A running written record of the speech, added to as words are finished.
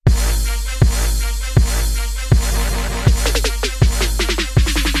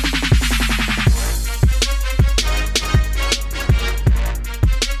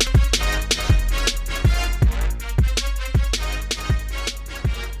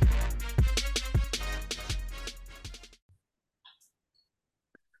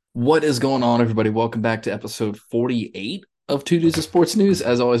What is going on, everybody? Welcome back to episode 48 of Two Dudes of Sports News.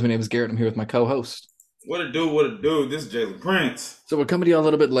 As always, my name is Garrett. I'm here with my co-host. What it do? What it do? This is Jalen Prince. So we're coming to you a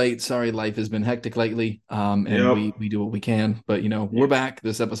little bit late. Sorry, life has been hectic lately, and Yep. we do what we can. But we're Yeah. back.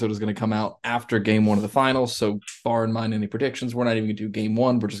 This episode is going to come out after game one of the finals. So far in mind any predictions, we're not even going to do game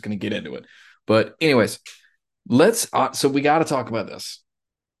one. We're just going to get into it. But anyways, let's. So we got to talk about this.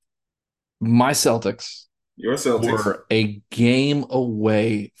 My Celtics Your Celtics. were a game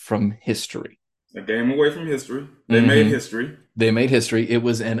away from history. A game away from history. They made Mm-hmm. history. They made history. It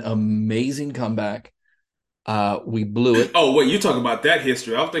was an amazing comeback. We blew it. Oh, wait, you talk about that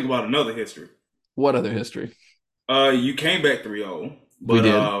history. I was thinking about another history. What other history? You came back 3-0, We but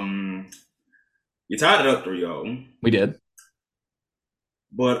did. you tied it up 3-0. We did.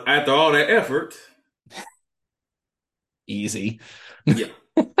 But after all that effort, Easy. yeah.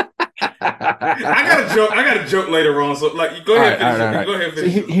 I All got a joke. I got a joke later on. So like go ahead right, and all finish right, all it. right. Go ahead and So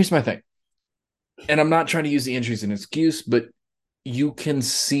finish it. here's my thing. And I'm not trying to use the injury as an excuse, but you can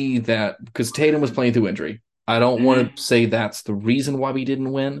see that because Tatum was playing through injury. I don't want Mm-hmm. to say that's the reason why we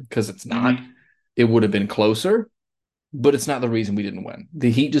didn't win because it's not. Mm-hmm. It would have been closer, but it's not the reason we didn't win.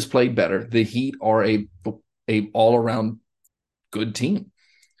 The Heat just played better. The Heat are a all around good team.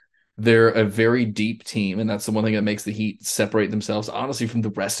 They're a very deep team, and that's the one thing that makes the Heat separate themselves, honestly, from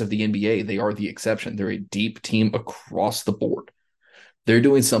the rest of the NBA. They are the exception. They're a deep team across the board. They're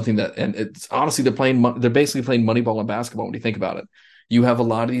doing something that, and it's honestly, they're basically playing money ball and basketball when you think about it. You have a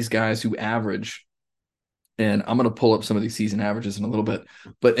lot of these guys who average, and I'm going to pull up some of these season averages in a little bit,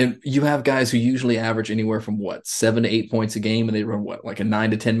 and you have guys who usually average anywhere from 7 to 8 points a game, and they run like a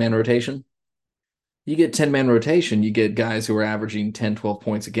 9 to 10 man rotation. You get 10 man rotation, you get guys who are averaging 10, 12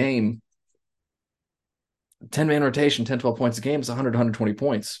 points a game. 10 man rotation, 10, 12 points a game is 100, 120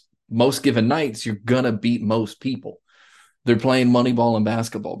 points. Most given nights, you're going to beat most people. They're playing money ball and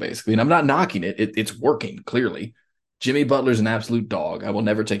basketball, basically. And I'm not knocking it. It's working, clearly. Jimmy Butler's an absolute dog. I will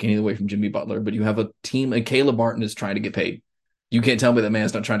never take anything away from Jimmy Butler, but you have a team, and Caleb Martin is trying to get paid. You can't tell me that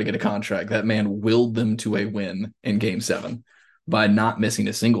man's not trying to get a contract. That man willed them to a win in game seven by not missing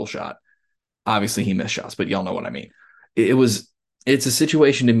a single shot. Obviously, he missed shots, but y'all know what I mean. It's a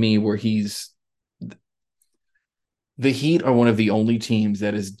situation to me where the Heat are one of the only teams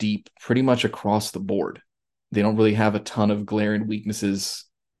that is deep pretty much across the board. They don't really have a ton of glaring weaknesses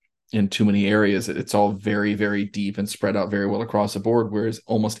in too many areas. It's all very, very deep and spread out very well across the board, whereas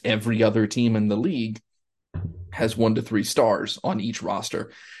almost every other team in the league has 1 to 3 stars on each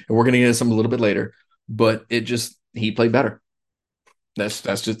roster. And we're going to get into some a little bit later, but he played better. That's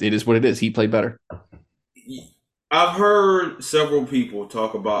just it is what it is. He played better I've heard several people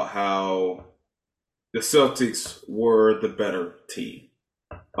talk about how the Celtics were the better team.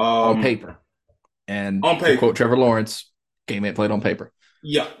 on Um, paper. And on to paper, quote Trevor Lawrence, game ain't played on paper.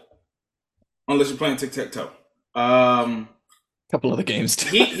 yeah, unless you're playing tic tac toe. Um, A couple other games too.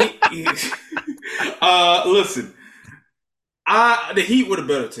 he listen, the Heat were the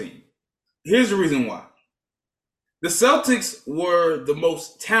better team. Here's the reason why. The Celtics were the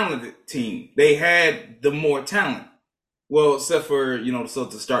most talented team. They had the more talent. Well, except for, the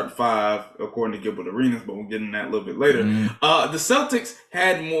Celtics starting five, according to Gilbert Arenas, but we'll get into that a little bit later. Mm. The Celtics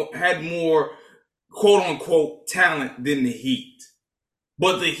had more quote unquote talent than the Heat.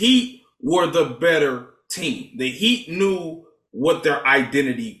 But the Heat were the better team. The Heat knew what their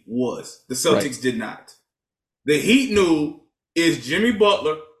identity was. The Celtics Right. did not. The Heat knew is Jimmy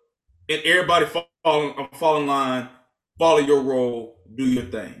Butler and everybody fall in line, follow your role, do your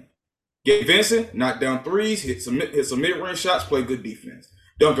thing. Get Vincent, knock down threes, hit some mid-range shots, play good defense.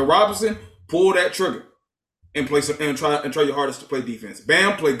 Duncan Robinson, pull that trigger and try your hardest to play defense.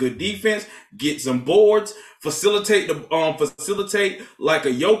 Bam, play good defense, get some boards, facilitate like a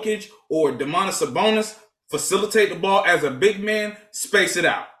Jokic or Demonis Sabonis, facilitate the ball as a big man, space it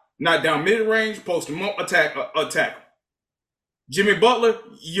out. Knock down mid-range, post him up, attack. Jimmy Butler,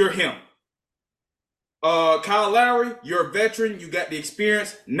 you're him. Kyle Lowry, you're a veteran. You got the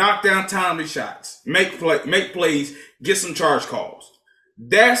experience. Knock down timely shots. Make plays. Get some charge calls.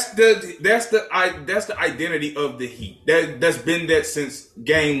 That's the identity of the Heat. That's been that since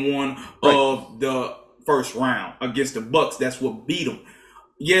game one Right. of the first round against the Bucks. That's what beat them.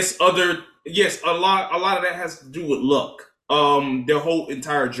 Yes, a lot of that has to do with luck. Their whole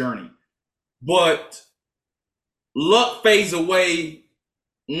entire journey, but luck fades away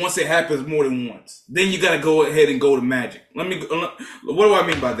once it happens more than once. Then you got to go ahead and go to Magic. What do I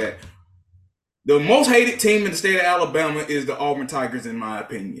mean by that? The most hated team in the state of Alabama is the Auburn Tigers, in my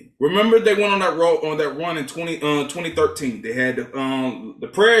opinion. Remember, they went on that run in 2013. They had the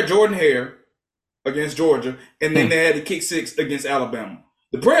prayer Jordan Hare against Georgia, and then they had the kick six against Alabama.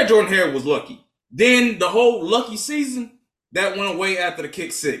 The prayer Jordan Hare was lucky. Then the whole lucky season, that went away after the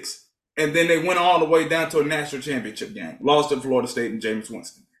kick six. And then they went all the way down to a national championship game. Lost to Florida State and Jameis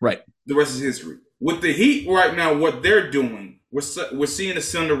Winston. Right. The rest is history. With the Heat right now, what they're doing, we're seeing a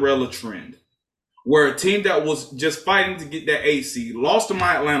Cinderella trend. Where a team that was just fighting to get that AC lost to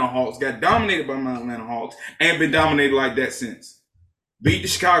my Atlanta Hawks, got dominated by my Atlanta Hawks, and been dominated like that since. Beat the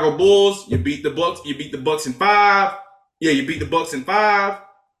Chicago Bulls, you beat the Bucks in 5. Yeah, you beat the Bucks in 5.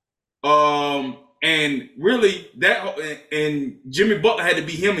 And really and Jimmy Butler had to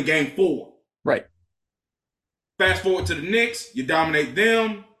beat him in game 4. Right. Fast forward to the Knicks, you dominate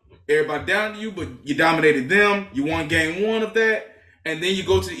them. Everybody down to you, but you dominated them. You won game 1 of that. And then you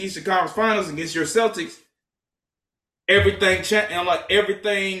go to the Eastern Conference Finals against your Celtics. Everything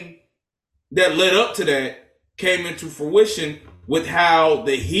that led up to that came into fruition with how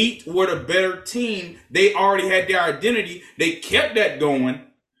the Heat were the better team. They already had their identity. They kept that going.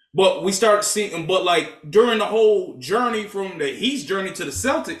 But we started seeing, during the whole journey from the Heat's journey to the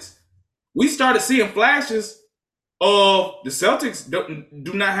Celtics, we started seeing flashes of the Celtics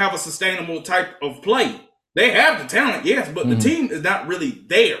do not have a sustainable type of play. They have the talent, yes, but the team is not really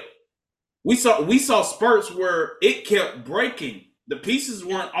there. We saw spurts where it kept breaking. The pieces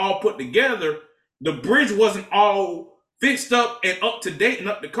weren't all put together. The bridge wasn't all fixed up and up to date and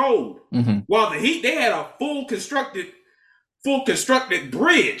up to code. Mm-hmm. While the Heat, they had a full constructed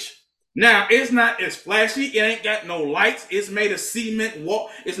bridge. Now it's not as flashy. It ain't got no lights. It's made of cement wall.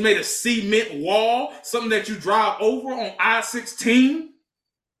 Something that you drive over on I-16.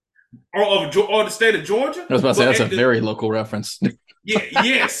 Or the state of Georgia. I was about to say that's a very local reference. Yeah,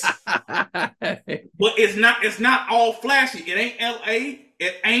 yes. But it's not all flashy. It ain't LA.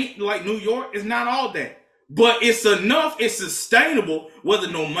 It ain't like New York. It's not all that. But it's enough. It's sustainable. Whether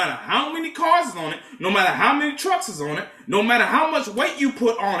no matter how many cars is on it, no matter how many trucks is on it, no matter how much weight you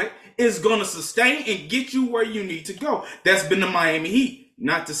put on it, it's gonna sustain and get you where you need to go. That's been the Miami Heat,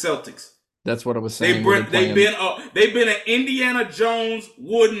 not the Celtics. That's what I was saying. They've been an Indiana Jones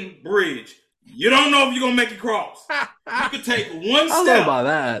wooden bridge. You don't know if you're gonna make it cross. You could take one step. I don't know about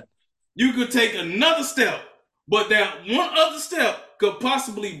that. You could take another step, but that one other step could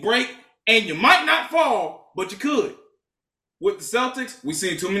possibly break, and you might not fall, but you could. With the Celtics, we've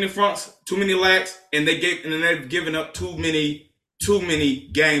seen too many fronts, too many lacks, and they've given up too many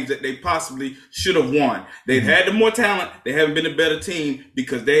games that they possibly should have won. They've had the more talent. They haven't been a better team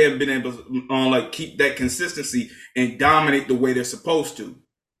because they have been able to keep that consistency and dominate the way they're supposed to.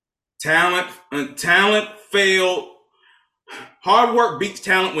 Talent failed. Hard work beats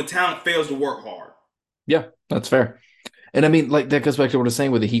talent when talent fails to work hard. Yeah, that's fair. And I mean, that goes back to what I was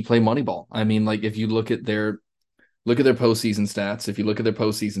saying with the Heat play Moneyball. I mean, if you look at their postseason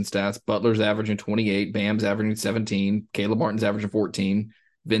stats, Butler's averaging 28, Bam's averaging 17, Caleb Martin's averaging 14,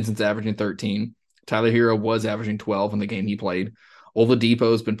 Vincent's averaging 13, Tyler Hero was averaging 12 in the game he played.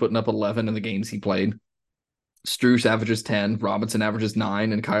 Oladipo's been putting up 11 in the games he played. Strus averages 10, Robinson averages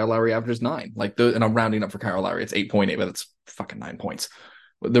 9, and Kyle Lowry averages 9. And I'm rounding up for Kyle Lowry. It's 8.8, but it's fucking 9 points.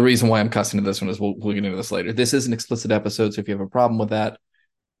 The reason why I'm cussing to this one is we'll get into this later. This is an explicit episode, so if you have a problem with that,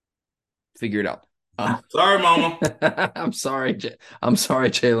 figure it out. Sorry, Mama. I'm sorry,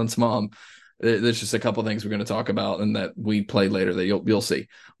 Jalen's mom. There's just a couple things we're going to talk about and that we play later that you'll see.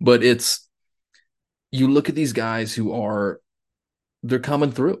 But you look at these guys they're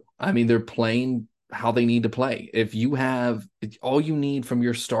coming through. I mean, they're playing how they need to play. If you have all you need from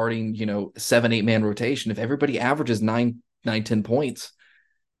your starting, 7-8 man rotation, if everybody averages 9-10 points,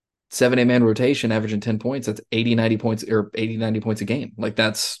 7-8 man rotation averaging 10 points, that's 80-90 points or 80-90 points a game.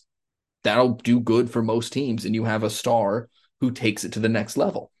 That'll do good for most teams, and you have a star who takes it to the next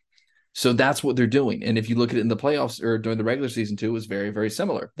level. So that's what they're doing. And if you look at it in the playoffs or during the regular season too, it's very, very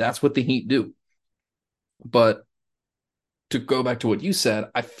similar. That's what the Heat do. But to go back to what you said,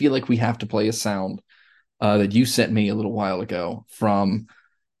 I feel like we have to play a sound that you sent me a little while ago from,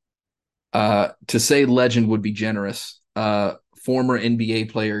 to say legend would be generous, former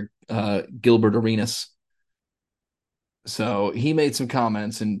NBA player Gilbert Arenas. So he made some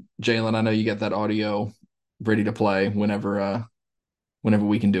comments, and Jalen, I know you got that audio ready to play whenever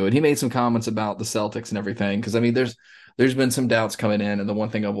we can do it. He made some comments about the Celtics and everything, because I mean, there's been some doubts coming in, and the one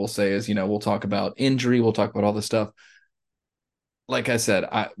thing I will say is, we'll talk about injury, we'll talk about all this stuff. Like I said,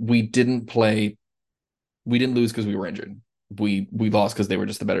 we didn't lose because we were injured. We lost because they were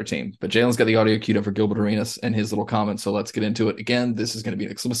just the better team. But Jalen's got the audio queued up for Gilbert Arenas and his little comments, so let's get into it. Again, this is going to be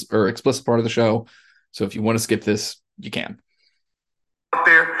an explicit part of the show, so if you want to skip this, you can. Out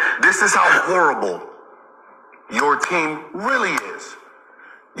there, this is how horrible your team really is.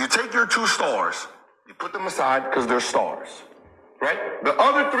 You take your 2 stars, you put them aside because they're stars. right? The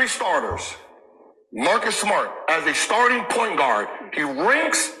other three starters, Marcus Smart, as a starting point guard, he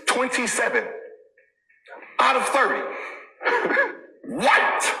ranks 27 out of 30.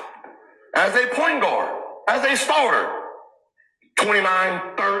 White, as a point guard, as a starter,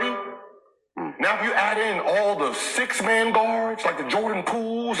 29, 30. Now, if you add in all the six-man guards, like the Jordan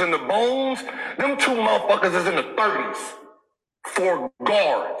Pooles and the Bones, them two motherfuckers is in the 30s for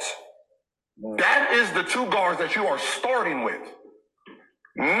guards. That is the two guards that you are starting with.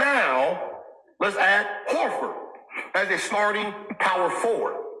 Now, let's add Horford as a starting power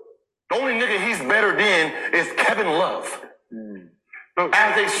forward. The only nigga he's better than is Kevin Love.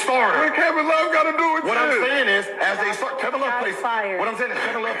 As a starter. What Kevin Love got to do with What this? I'm saying is, as a starter, Kevin Love plays. What I'm saying is,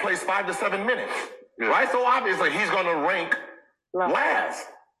 Kevin Love plays 5 to 7 minutes, right? So obviously, he's going to rank last.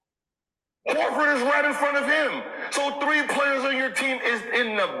 Horford is right in front of him. So 3 players on your team is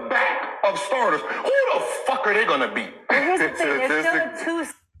in the back of starters. Who the fuck are they going to beat? Here's the thing. There's still a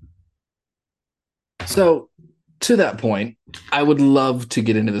 2. So to that point, I would love to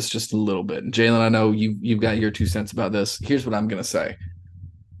get into this just a little bit. Jalen, I know you've got your 2 cents about this. Here's what I'm going to say.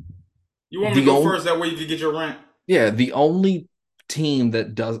 You want me to go first? That way you can get your rant. Yeah, the only team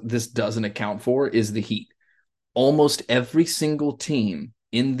that doesn't account for is the Heat. Almost every single team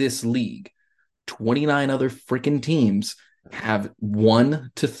in this league, 29 other freaking teams, have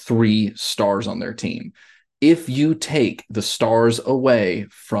 1 to 3 stars on their team. If you take the stars away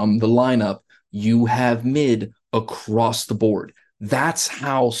from the lineup, you have mid across the board. That's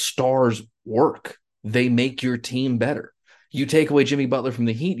how stars work. They make your team better. You take away Jimmy Butler from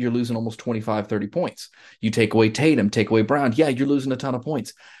the Heat, you're losing almost 25, 30 points. You take away Tatum, take away Brown, yeah, you're losing a ton of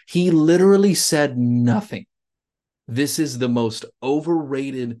points. He literally said nothing. This is the most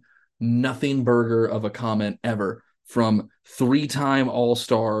overrated nothing burger of a comment ever from 3-time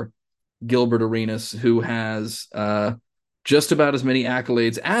All-Star Gilbert Arenas, who has just about as many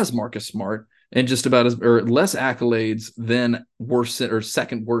accolades as Marcus Smart and just about less accolades than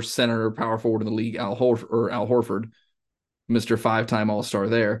second worst center or power forward in the league, Al Horford, Mr. 5-time All-Star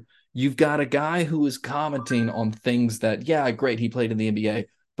there. You've got a guy who is commenting on things that, yeah, great, he played in the NBA,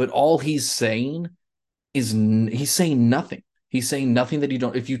 but all he's saying is he's saying nothing. He's saying nothing that you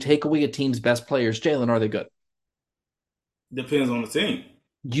don't. If you take away a team's best players, Jalen, are they good? Depends on the team.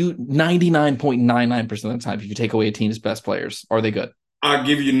 99.99% of the time, if you take away a team's best players, are they good? I'll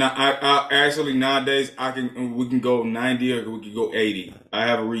give you. I actually nowadays we can go 90 or we can go 80. I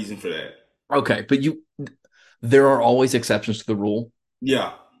have a reason for that. Okay, but there are always exceptions to the rule.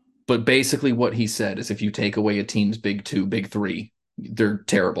 Yeah. But basically, what he said is, if you take away a team's big 2, big 3, they're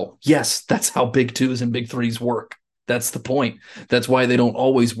terrible. Yes, that's how big 2s and big 3s work. That's the point. That's why they don't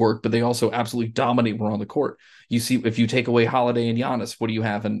always work, but they also absolutely dominate when on the court. You see, if you take away Holiday and Giannis, what do you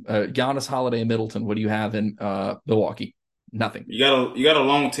have in Giannis, Holiday, and Middleton? What do you have in Milwaukee? Nothing. You got a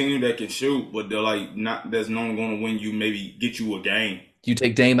long team that can shoot, but they're like that's not going to win you. Maybe get you a game. You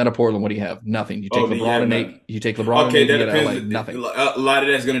take Dame out of Portland, what do you have? Nothing. You take LeBron and Nate. You take LeBron and Nate. That you get depends. LA, nothing. A lot of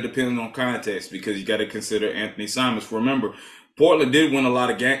that's going to depend on context because you got to consider Anthony Simons. Remember, Portland did win a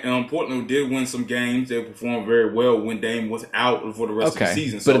lot of games. Portland did win some games. They performed very well when Dame was out for the rest of the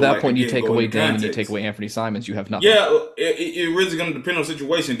season. But at that point, you take away Dame and you take away Anthony Simons, you have nothing. Yeah, it really is going to depend on the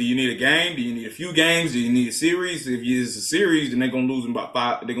situation. Do you need a game? Do you need a few games? Do you need a series? If it's a series, then they're going to lose about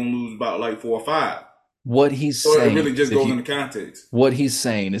 5. They're going to lose about like 4 or 5. What he's so saying, it really just goes into context. What he's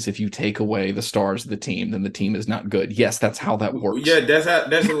saying is, if you take away the stars of the team, then the team is not good. Yes, that's how that works. Yeah, that's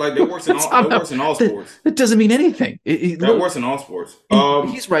like that works in all sports. It doesn't mean anything. That works in all sports.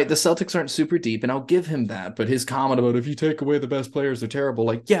 He's right. The Celtics aren't super deep, and I'll give him that. But his comment about, if you take away the best players, they're terrible.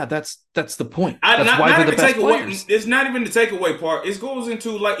 Like, yeah, that's the point. That's why they're the best players. It's not even the takeaway part. It goes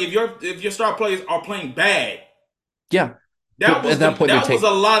into like if your star players are playing bad. Yeah. That was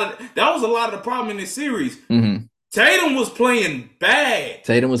a lot of the problem in this series. Mm-hmm. Tatum was playing bad.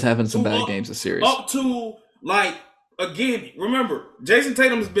 Tatum was having some bad games this series. Up to, like, again, remember, Jason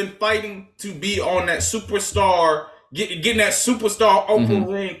Tatum has been fighting to be on that superstar, getting that superstar open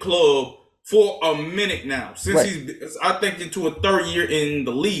room club for a minute now. Since he's, I think, into a 3rd year in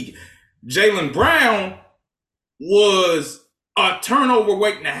the league. Jaylen Brown was a turnover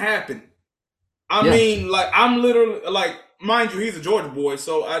waiting to happen. I mean, like, I'm literally, like, mind you, he's a Georgia boy,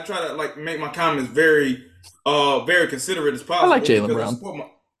 so I try to like make my comments very considerate as possible. I like Jaylen Brown.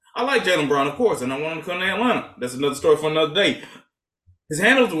 I like Jaylen Brown, of course, and I want him to come to Atlanta. That's another story for another day. His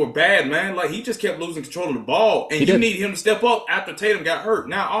handles were bad, man. Like, he just kept losing control of the ball, and you need him to step up after Tatum got hurt.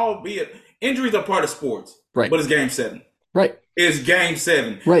 Now, albeit injuries are part of sports, right? But it's Game 7, right? It's Game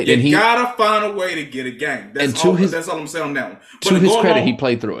 7, right? You gotta find a way to get a game. That's all I'm saying on that one. To his credit, he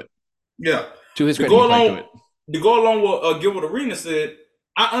played through it. Yeah. To his credit, he played through it. to go along with Gilbert Arena said,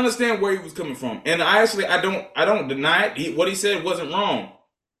 I understand where he was coming from, and I don't deny it. What he said wasn't wrong.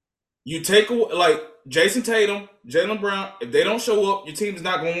 You take away like Jason Tatum, Jalen Brown. If they don't show up, your team's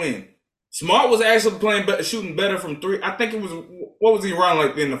not going to win. Smart was actually playing better, shooting better from three. I think it was what was he around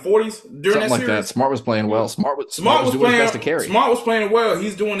like in the 40s during Something that like series? that. Smart was playing well. Smart was doing playing his best to carry. Smart was playing well.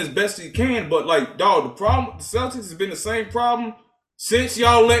 He's doing his best he can. But like, dog, the problem with the Celtics has been the same problem since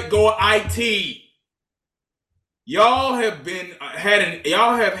y'all let go of IT. Y'all have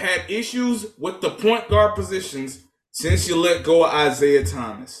had issues with the point guard positions since you let go of Isaiah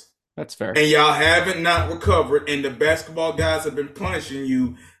Thomas. That's fair. And y'all haven't not recovered, and the basketball guys have been punishing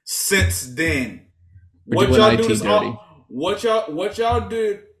you since then. What did y'all do this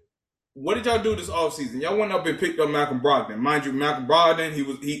offseason? Y'all went up and picked up Malcolm Brogdon. Mind you, Malcolm Brogdon, he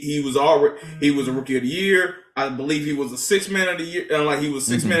was a rookie of the year. I believe he was a sixth man of the year, he was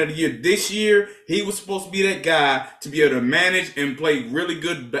sixth man of the year this year. He was supposed to be that guy to be able to manage and play really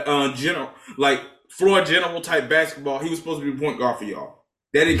good floor general type basketball. He was supposed to be a point guard for y'all.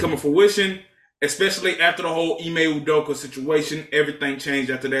 That didn't come to fruition, especially after the whole Ime Udoka situation. Everything changed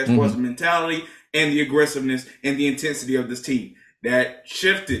after that as far as the mentality and the aggressiveness and the intensity of this team. That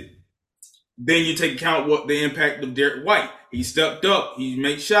shifted. Then you take account what the impact of Derek White. He stepped up. He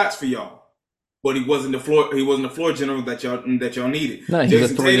made shots for y'all, but he wasn't the floor general that y'all needed. No,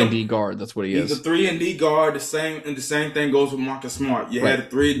 he's a 3-and-D guard. That's what he is. He's a 3-and-D guard. The same thing goes with Marcus Smart. You had a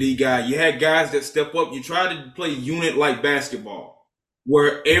 3-and-D guy. You had guys that step up. You try to play unit like basketball,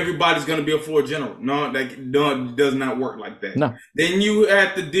 where everybody's going to be a floor general. No, that does not work like that. No. Then you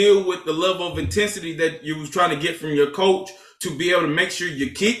have to deal with the level of intensity that you was trying to get from your coach to be able to make sure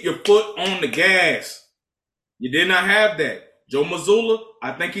you keep your foot on the gas. You did not have that. Joe Mazzulla,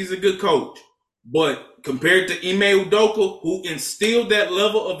 I think he's a good coach. But compared to Ime Udoka, who instilled that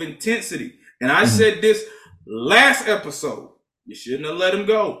level of intensity, and I said this last episode, you shouldn't have let him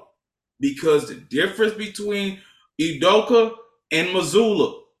go. Because the difference between Udoka and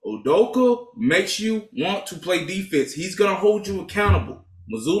Mazzulla, Udoka makes you want to play defense. He's going to hold you accountable.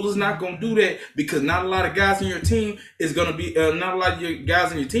 Mazzulla's not going to do that because not a lot of guys in your team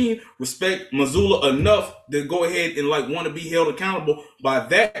respect Mazzulla enough to go ahead and want to be held accountable by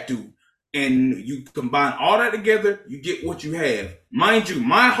that dude. And you combine all that together, you get what you have. Mind you,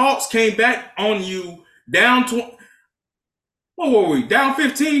 my Hawks came back on you down what were we? Down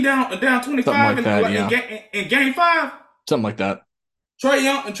 15, down 25 in game 5? Something like that. Trae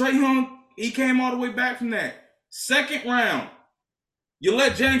Young, he came all the way back from that. Second round, you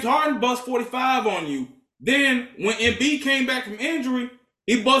let James Harden bust 45 on you. Then when Embiid came back from injury,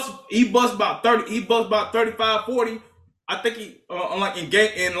 he bust about 30. He bust about 35, 40. I think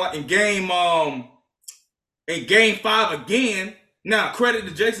in game 5 again. Now credit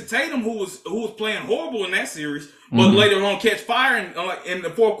to Jason Tatum who was playing horrible in that series, but later on catch fire in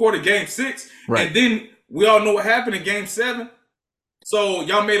the fourth quarter, game 6, and then we all know what happened in game 7. So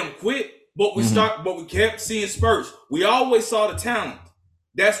y'all made him quit, but we kept seeing spurts. We always saw the talent.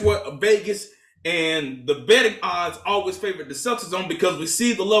 That's what Vegas and the betting odds always favored the Celtics on because we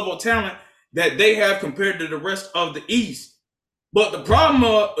see the level of talent that they have compared to the rest of the East. But the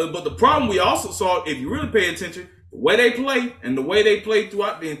problem we also saw, if you really pay attention, the way they play and the way they play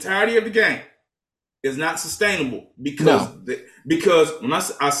throughout the entirety of the game is not sustainable because when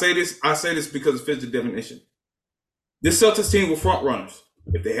I say this because it fits the definition. This Celtics team were front runners.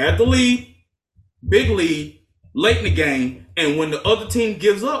 If they had the lead, big lead, late in the game, and when the other team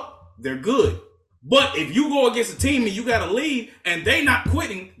gives up, they're good. But if you go against a team and you got a lead and they not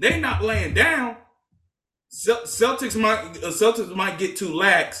quitting, they not laying down, Celtics might get too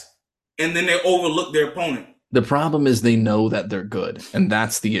lax and then they overlook their opponent. The problem is they know that they're good, and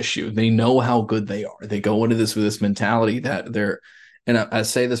that's the issue. They know how good they are. They go into this with this mentality that they're, and I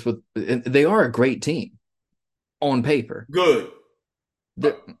say this they are a great team on paper. Good.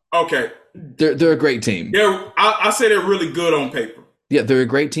 Okay. They're a great team. I say they're really good on paper. Yeah, they're a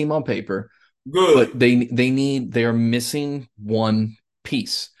great team on paper. Good. But they're missing one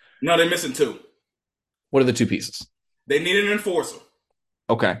piece. No, they're missing 2. What are the 2 pieces? They need an enforcer.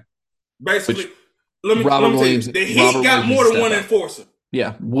 Okay. Basically, Which, let me tell you, the Heat got more than one enforcer.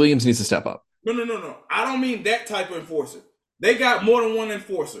 Yeah, Williams needs to step up. No. I don't mean that type of enforcer. They got more than one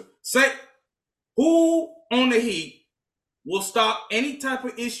enforcer. Say, who on the Heat will stop any type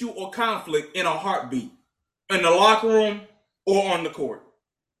of issue or conflict in a heartbeat? In the locker room or on the court?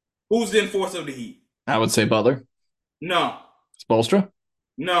 Who's the enforcer of the Heat? I would say Butler. No. Spoelstra?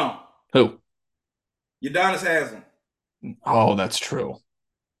 No. Who? Udonis Haslem. Oh, that's true.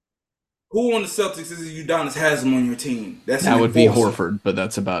 Who on the Celtics is Udonis Haslam on your team? That would be Horford, but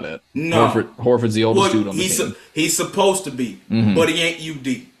that's about it. No. Horford's the oldest dude on the team. He's supposed to be, but he ain't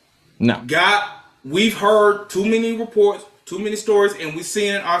UD. No. We've heard too many reports, too many stories, and we've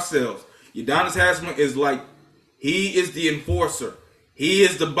seen it ourselves. Udonis Haslam is like, he is the enforcer. He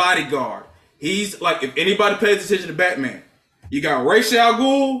is the bodyguard. He's like, if anybody pays attention to Batman, you got Ra's al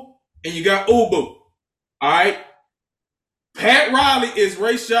Ghul and you got Ubu. All right? Pat Riley is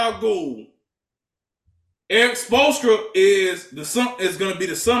Ra's al Ghul. Eric Spoelstra is going to be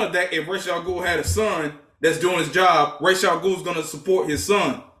the son of that. If Ra's al Ghul had a son that's doing his job, Ra's al Ghul is going to support his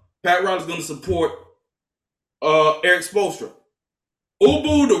son. Pat Riley's going to support Eric Spoelstra.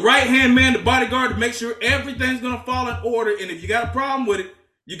 Ubu, the right-hand man, the bodyguard, to make sure everything's going to fall in order. And if you got a problem with it,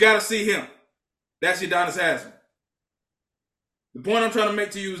 you got to see him. That's Udonis Haslam. The point I'm trying to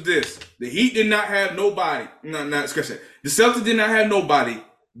make to you is this. The Heat did not have nobody. The Celtics did not have nobody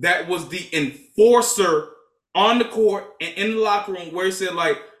that was the enforcer on the court and in the locker room where he said,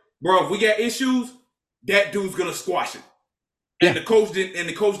 like, bro, if we got issues, that dude's going to squash it. And the coach didn't,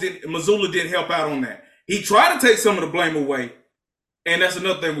 Mazzulla didn't help out on that. He tried to take some of the blame away. And that's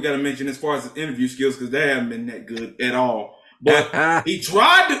another thing we got to mention as far as his interview skills, because they haven't been that good at all. But he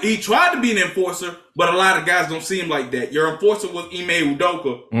tried to be an enforcer, but a lot of guys don't see him like that. Your enforcer was Ime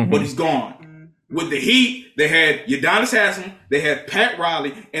Udoka, but he's gone. With the Heat, they had Udonis Haslam, they had Pat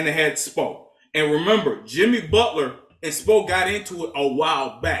Riley, and they had Spo. And remember, Jimmy Butler and Spo got into it a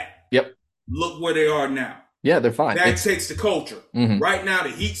while back. Yep. Look where they are now. Yeah, they're fine. That takes the culture. Right now, the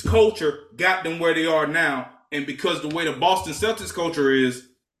Heat's culture got them where they are now. And because the way the Boston Celtics culture is,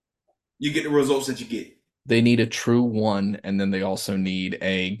 you get the results that you get. They need a true one, and then they also need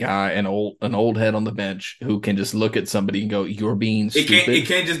a guy, an old head on the bench who can just look at somebody and go, "You're being stupid." It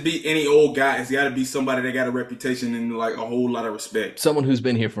can't just be any old guy. It's got to be somebody that got a reputation and like a whole lot of respect. Someone who's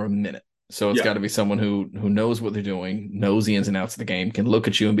been here for a minute. So it's got to be someone who knows what they're doing, knows the ins and outs of the game, can look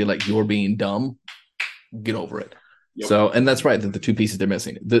at you and be like, "You're being dumb. Get over it." Yep. So, and that's right. The two pieces they're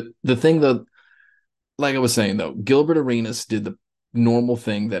missing. The thing that, like I was saying though, Gilbert Arenas did the normal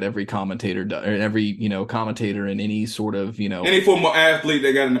thing that every commentator does, or every commentator in any sort of any former athlete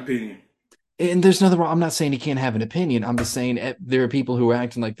that got an opinion. And there's nothing wrong. I'm not saying he can't have an opinion. I'm just saying there are people who are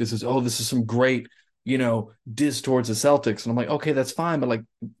acting like this is some great diss towards the Celtics, and I'm like, okay, that's fine, but like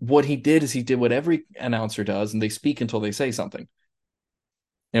what he did is he did what every announcer does, and they speak until they say something.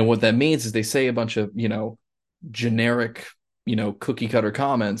 And what that means is they say a bunch of generic cookie cutter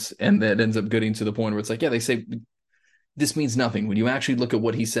comments, and that ends up getting to the point where it's like, they say this means nothing. When you actually look at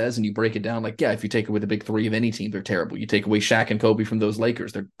what he says and you break it down, like, if you take away the big three of any team, they're terrible. You take away Shaq and Kobe from those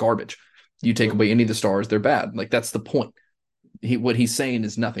Lakers, they're garbage. You take away any of the stars, they're bad. Like, that's the point. What he's saying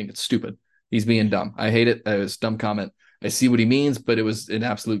is nothing. It's stupid. He's being dumb. I hate it. It was a dumb comment. I see what he means, but it was an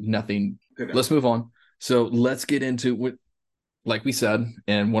absolute nothing. Let's move on. So let's get into what, like we said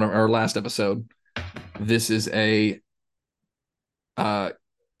in one of our last episode, this is a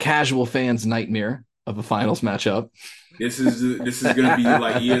casual fan's nightmare of a finals matchup. This is going to be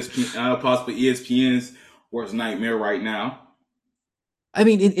like ESPN, possibly ESPN's worst nightmare right now. I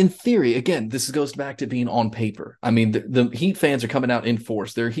mean, in theory, again, this goes back to being on paper. I mean, the Heat fans are coming out in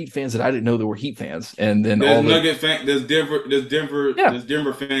force. There are Heat fans that I didn't know there were Heat fans, and then there's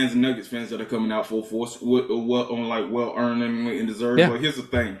Denver fans and Nuggets fans that are coming out full force on like well earned and deserved. Yeah. But here's the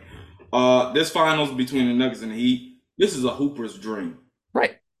thing: this finals between the Nuggets and the Heat, this is a hooper's dream,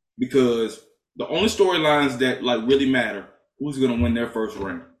 right? Because the only storylines that like really matter, who's going to win their first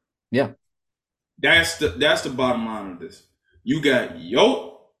ring? Yeah, that's the bottom line of this. You got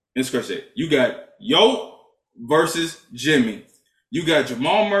You got Yoke versus Jimmy. You got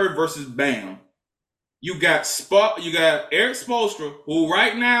Jamal Murray versus Bam. You got Eric Spoelstra, who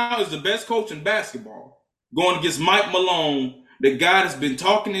right now is the best coach in basketball, going against Mike Malone, the guy that's been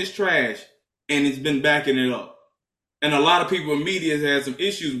talking his trash and he's been backing it up. And a lot of people in media has had some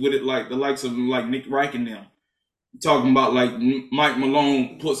issues with it, like the likes of like Nick Reich and them. Talking about like Mike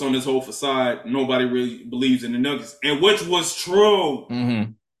Malone puts on this whole facade. Nobody really believes in the Nuggets, and which was true.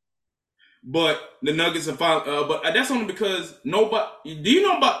 Mm-hmm. But the Nuggets are fine. But that's only because nobody. Do you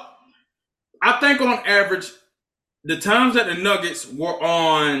know about? I think on average, the times that the Nuggets were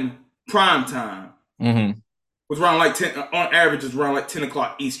on prime time was around like 10. On average, it's around like 10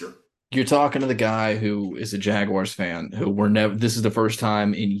 o'clock Eastern. You're talking to the guy who is a Jaguars fan. This is the first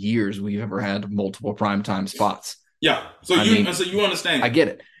time in years we've ever had multiple primetime spots. Yeah, so you understand. I get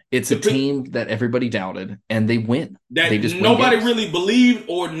it. It's a team that everybody doubted, and they win. Nobody really believed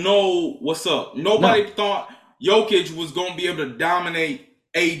or know what's up. Nobody thought Jokic was going to be able to dominate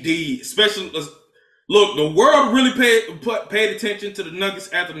AD, especially Look, the world really paid attention to the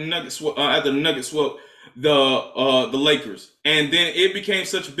Nuggets after the Nuggets swept the Lakers, and then it became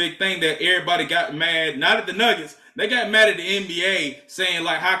such a big thing that everybody got mad. Not at the Nuggets, they got mad at the NBA, saying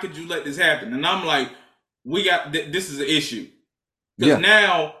like, "How could you let this happen?" And I'm like, this is an issue because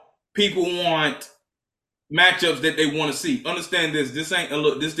now people want matchups that they want to see. Understand this. This ain't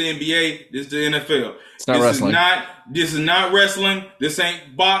this the NBA. This the NFL. It's not wrestling. This is not wrestling. This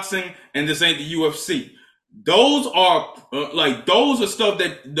ain't boxing, and this ain't the UFC. Those are those are stuff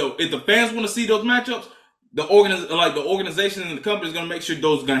that if the fans want to see those matchups, the organization and the company is going to make sure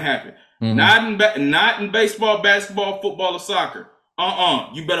those are going to happen. Mm-hmm. Not in baseball, basketball, football, or soccer.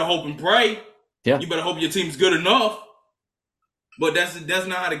 You better hope and pray. Yeah. You better hope your team's good enough. But that's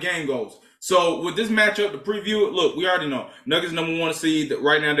not how the game goes. So with this matchup, the preview, look, we already know Nuggets #1 seed.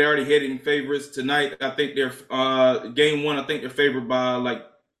 Right now, they're already heading favorites tonight. I think they're game one. I think they're favored by like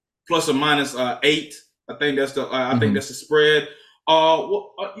plus or minus 8. I think that's the think that's the spread.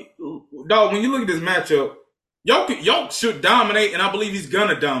 Dog, when you look at this matchup, Jokic should dominate, and I believe he's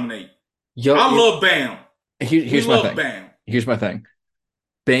gonna dominate. I love Bam. Here's my thing. Bam. Here's my thing.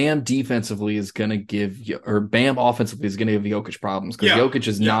 Bam defensively is going to give Bam offensively is going to give Jokic problems because Jokic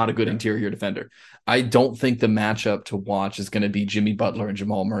is not a good interior defender. I don't think the matchup to watch is going to be Jimmy Butler and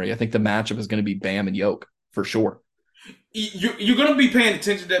Jamal Murray. I think the matchup is going to be Bam and Jokic for sure. You're going to be paying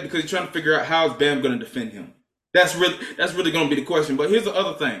attention to that because you're trying to figure out how is Bam going to defend him. That's really going to be the question. But here's the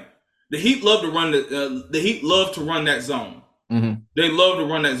other thing: the Heat love to run that zone. Mm-hmm. They love to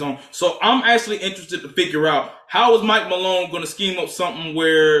run that zone. So I'm actually interested to figure out how is Mike Malone going to scheme up something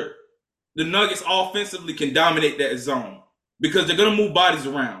where the Nuggets offensively can dominate that zone because they're going to move bodies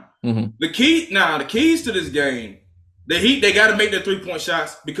around. Mm-hmm. The keys to this game, the Heat, they got to make their 3-point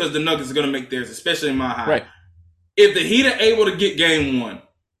shots because the Nuggets are going to make theirs, especially in my high. Right. If the Heat are able to get game one,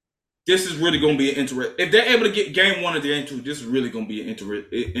 this is really going to be an interesting. If they're able to get game one of their entry, this is really going to be an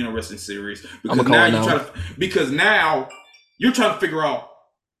interesting series because now you're trying to figure out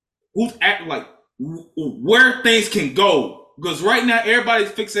who's acting like where things can go. Because right now, everybody's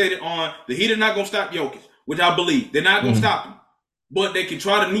fixated on the Heat are not going to stop Jokic, which I believe. They're not going to stop him. But they can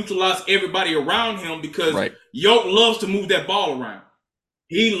try to neutralize everybody around him because Jokic loves to move that ball around.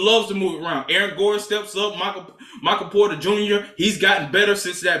 He loves to move it around. Aaron Gordon steps up. Michael Porter Jr., he's gotten better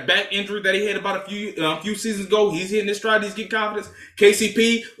since that back injury that he had about a few seasons ago. He's hitting his stride. He's getting confidence.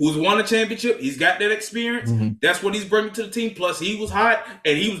 KCP, who's won a championship, he's got that experience. Mm-hmm. That's what he's bringing to the team. Plus, he was hot,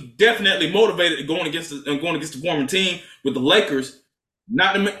 and he was definitely motivated going against the former team with the Lakers. They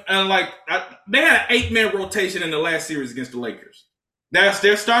had an 8-man rotation in the last series against the Lakers. That's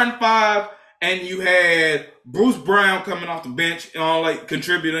their starting 5. And you had Bruce Brown coming off the bench,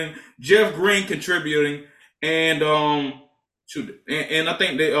 contributing, Jeff Green contributing, and I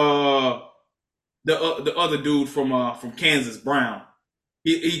think the other dude from Kansas, Brown,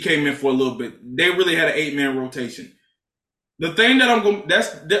 he came in for a little bit. They really had an 8-man rotation. The thing that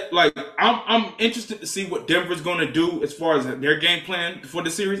I'm interested to see what Denver's going to do as far as their game plan for the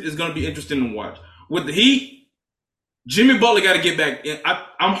series is going to be interesting to watch. With the Heat, Jimmy Butler got to get back.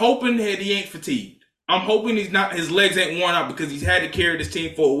 I'm hoping that he ain't fatigued. I'm hoping his legs ain't worn out because he's had to carry this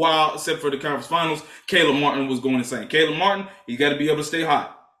team for a while, except for the conference finals. Caleb Martin was going insane. Caleb Martin, he's got to be able to stay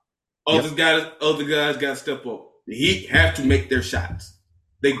hot. Other guys got to step up. The Heat have to make their shots.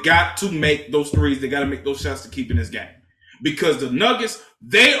 They got to make those threes. They got to make those shots to keep in this game. Because the Nuggets,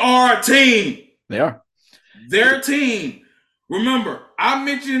 they are a team. They are. They're a team. Remember, I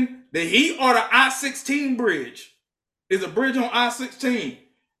mentioned the Heat are the I-16 bridge. Is a bridge on I-16.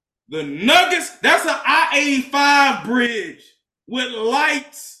 The Nuggets, that's an I-85 bridge with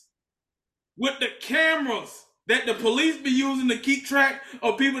lights, with the cameras that the police be using to keep track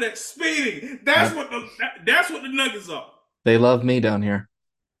of people that's speeding. That's what the Nuggets are. They love me down here.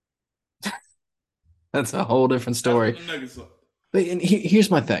 That's a whole different story. That's what the Nuggets are. But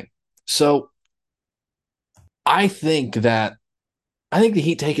here's my thing. So I think the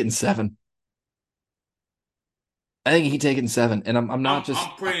Heat take it in 7. I think Heat take it in 7, and I'm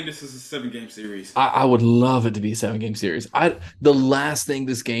praying this is a 7-game series. I would love it to be a 7-game series. The last thing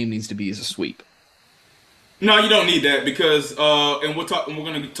this game needs to be is a sweep. No, you don't need that because and we're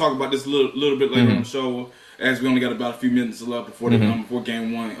going to talk about this a little bit later on the show as we only got about a few minutes left before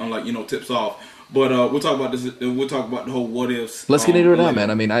game one tips off. But we'll talk about this. We'll talk about the whole what ifs. Let's get into it now,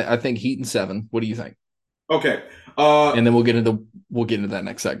 man. I mean, I think Heat in 7. What do you think? Okay. And then we'll get into that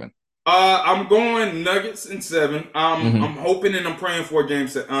next segment. I'm going Nuggets in 7. I'm hoping and I'm praying for a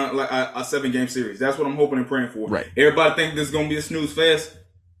 7-game series. That's what I'm hoping and praying for. Right. Everybody think this is gonna be a snooze fest.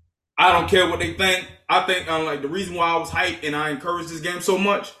 I don't care what they think. I think the reason why I was hyped and I encouraged this game so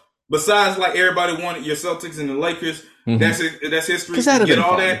much besides like everybody wanted your Celtics and the Lakers, that's history. 'Cause that'd have Get been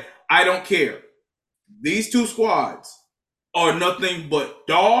all fun. that. I don't care. These two squads are nothing but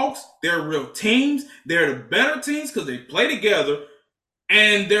dogs. They're real teams. They're the better teams because they play together.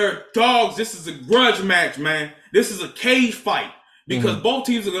 And they're dogs. This is a grudge match, man. This is a cage fight because both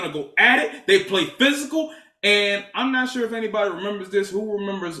teams are going to go at it. They play physical. And I'm not sure if anybody remembers this. Who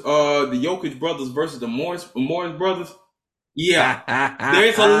remembers the Jokic brothers versus the Morris brothers? Yeah,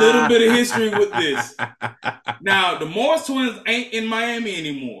 there's a little bit of history with this. Now, the Morris twins ain't in Miami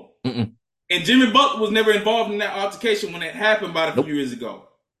anymore. Mm-mm. And Jimmy Butler was never involved in that altercation when it happened about a few years ago.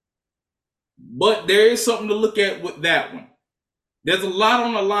 But there is something to look at with that one. There's a lot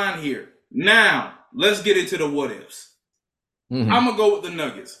on the line here. Now, let's get into the what ifs. I'm going to go with the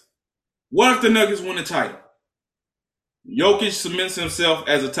Nuggets. What if the Nuggets win the title? Jokic cements himself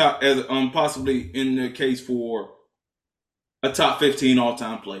as possibly in the case for a top 15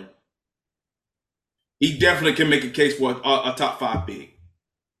 all-time player. He definitely can make a case for a top 5 big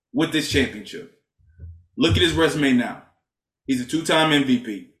with this championship. Look at his resume now. He's a 2-time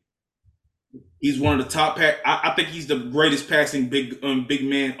MVP. He's one of the top. I think he's the greatest passing big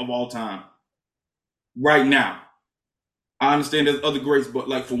man of all time. Right now, I understand there's other greats, but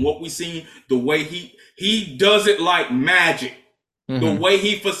like from what we've seen, the way he does it like magic. The way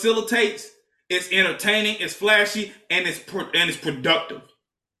he facilitates, it's entertaining, it's flashy, and it's productive.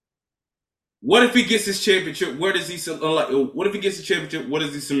 What if he gets his championship? Where does he what if he gets the championship? What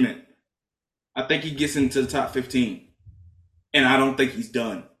does he cement? I think he gets into the top 15, and I don't think he's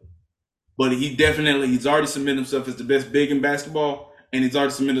done. But he's already cemented himself as the best big in basketball, and he's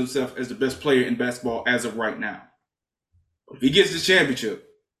already cemented himself as the best player in basketball as of right now. If he gets the championship,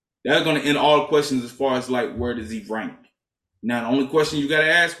 that's going to end all questions as far as like where does he rank. Now, the only question you got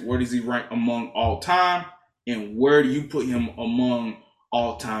to ask, where does he rank among all time, and where do you put him among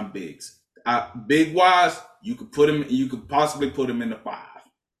all time bigs? Big wise, you could possibly put him in the 5.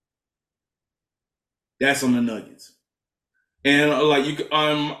 That's on the Nuggets. And like you could,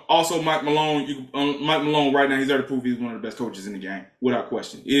 also Mike Malone. Mike Malone right now he's already proved he's one of the best coaches in the game without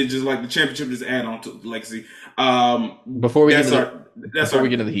question. It's just like the championship just add on to the legacy. Before we get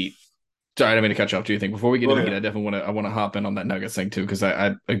into the Heat, sorry, I didn't mean to cut you off. Do you think before we get into the Heat, I definitely want to hop in on that Nuggets thing too because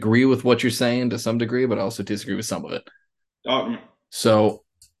I agree with what you're saying to some degree, but I also disagree with some of it. So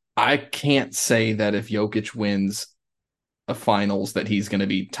I can't say that if Jokic wins a finals that he's going to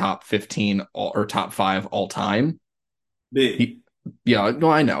be top 15 or top 5 all time. Big.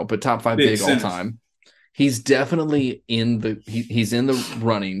 I know, but top 5 big all time. He's definitely he's in the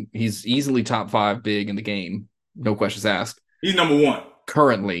running. He's easily top 5 big in the game. No questions asked. He's number 1.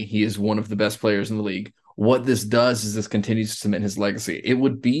 Currently, he is one of the best players in the league. What this does is this continues to cement his legacy. It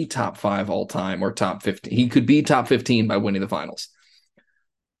would be top 5 all time or top 15. He could be top 15 by winning the finals.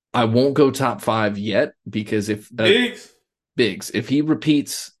 I won't go top 5 yet because if Biggs, if he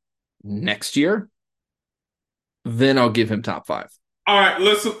repeats next year, then I'll give him top 5. All right,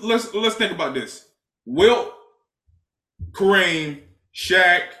 let's think about this. Wilt, Kareem,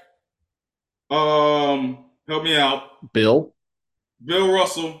 Shaq, help me out. Bill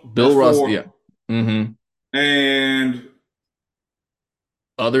Russell. Yeah. And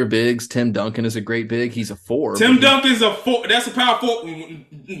other bigs, Tim Duncan is a great big. He's a 4. Tim Duncan's a 4. That's a power 4.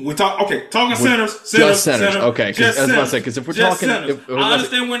 We talking centers. Just centers. Okay, because I was about to say, because if we're talking, I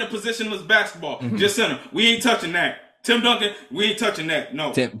understand we're in a positionless basketball. Just center. We ain't touching that. Tim Duncan, we ain't touching that.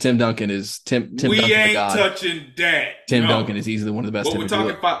 No. Tim Duncan is Tim. We Duncan ain't touching that. Tim Duncan is easily one of the best. What we're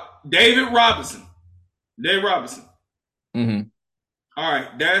talking about, David Robinson. Mm-hmm. All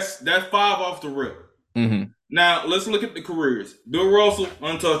right, that's 5 off the rip. Mm-hmm. Now let's look at the careers. Bill Russell,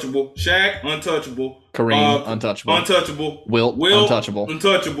 untouchable. Shaq, untouchable. Kareem, untouchable. Untouchable. Wilt, untouchable.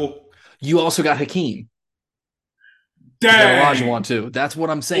 Untouchable. You also got Hakeem. Dang. Olajuwon too. That's what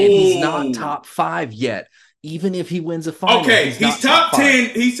I'm saying. He's not top 5 yet. Even if he wins a final, he's top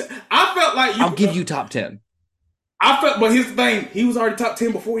 10. I felt like I'll give you top 10. But here's the thing: he was already top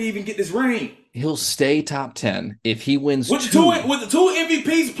 10 before he even get this ring. He'll stay top 10 if he wins with the two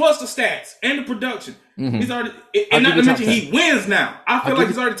MVPs plus the stats and the production. Mm-hmm. He's already, and not to mention he wins now. I feel like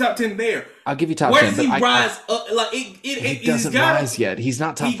he's already top 10 there. I'll give you top 10. Where does he rise up? Like he doesn't rise yet. He's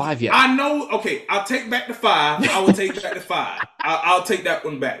not top 5 yet. I know. Okay, I'll take back the 5. I will take back the 5. I'll take that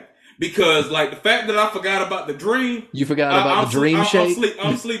one back. Because, like, the fact that I forgot about the dream. You forgot about the dream shape?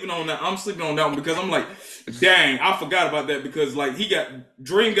 I'm sleeping on that. I'm sleeping on that one because I'm like, dang, I forgot about that because, like,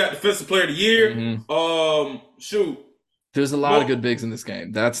 Dream got Defensive Player of the Year. Mm-hmm. Shoot. There's a lot of good bigs in this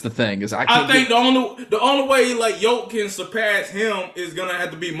game. That's the thing. Is I think the only way like Yoke can surpass him is gonna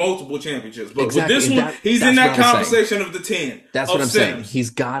have to be multiple championships. But exactly. with this one, he's in that conversation of the 10. That's what I'm saying. He's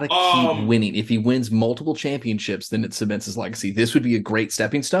got to keep winning. If he wins multiple championships, then it cements his legacy. This would be a great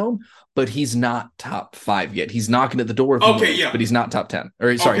stepping stone, but he's not top 5 yet. He's knocking at the door. But he's not top 10.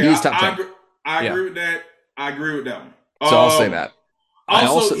 Or sorry, he's top 10. I agree with that. I agree with that one. So I'll say that.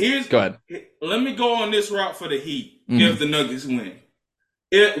 Also, go ahead. Let me go on this route for the Heat. If the Nuggets win,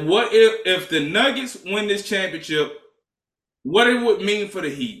 if the Nuggets win this championship, what it would mean for the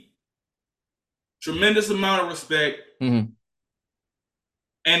Heat? Tremendous amount of respect, and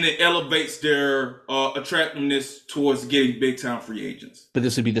it elevates their attractiveness towards getting big time free agents. But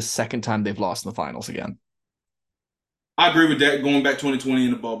this would be the second time they've lost in the finals again. I agree with that. Going back 2020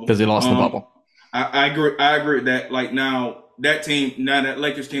 in the bubble, because they lost in the bubble. I agree. I agree with that. Like that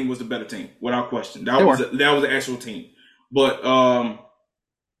Lakers team was the better team, without question. That was the actual team. But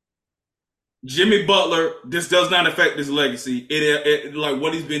Jimmy Butler, this does not affect his legacy. It like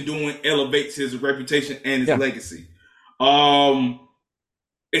what he's been doing elevates his reputation and his legacy.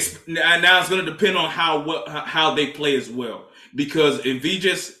 It's going to depend on how they play as well. Because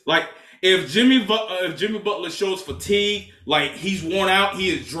if Jimmy Butler shows fatigue, like he's worn out, he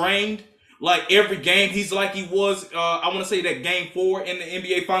is drained. Like every game, he's like he was. I want to say that Game 4 in the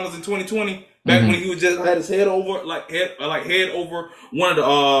NBA Finals in 2020, back when he was just had his head over head over one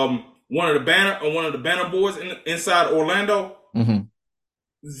of the banner boards inside Orlando.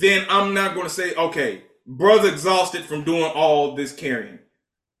 Then I'm not going to say, okay, brother exhausted from doing all this carrying,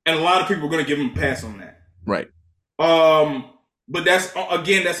 and a lot of people are going to give him a pass on that. Right. But that's on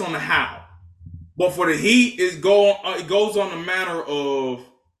the how. But for the Heat, it goes on the matter of,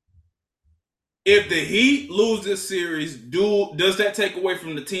 if the Heat lose this series, does that take away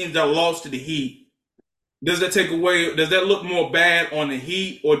from the teams that lost to the Heat? Does that look more bad on the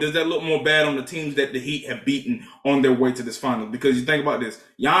Heat, or does that look more bad on the teams that the Heat have beaten on their way to this final? Because you think about this,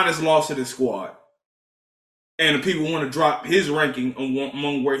 Giannis lost to the squad, and the people want to drop his ranking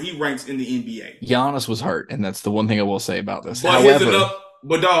among where he ranks in the NBA. Giannis was hurt, and that's the one thing I will say about this. But here's the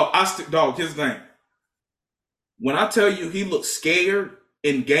thing. When I tell you he looked scared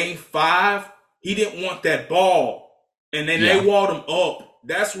in Game 5, he didn't want that ball, and then they walled him up.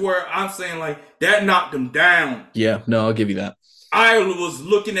 That's where I'm saying, like, that knocked him down. Yeah, no, I'll give you that. I was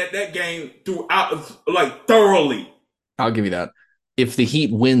looking at that game throughout, like, thoroughly. I'll give you that. If the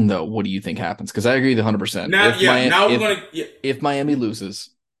Heat win, though, what do you think happens? Because I agree with 100%. If Miami loses,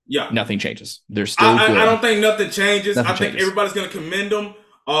 nothing changes. They're still good. I don't think nothing changes. I think everybody's going to commend them.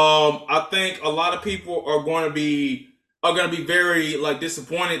 I think a lot of people are going to be very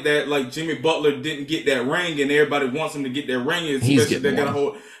disappointed that Jimmy Butler didn't get that ring, and everybody wants him to get that ring. Especially they're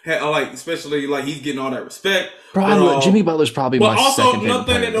gonna especially he's getting all that respect. Bro, Jimmy Butler's probably my second favorite player. But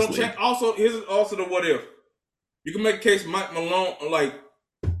also another thing that don't change. Also, here's also the what if. You can make a case Mike Malone.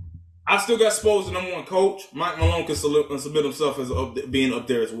 I still got Spo's the number 1 coach. Mike Malone can submit himself as being up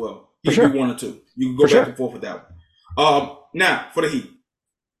there as well. He can be 1 or 2. You can go back and forth with that one. Now for the Heat,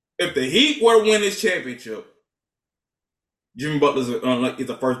 if the Heat were to win this championship, Jimmy Butler's is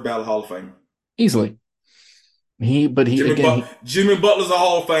a first ballot Hall of Famer. Easily. Jimmy Butler's a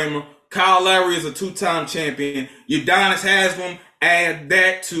Hall of Famer. Kyle Lowry is a 2-time champion. Udonis Haslem, add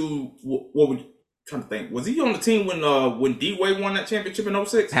that to what would trying to think. Was he on the team when D-Wade won that championship in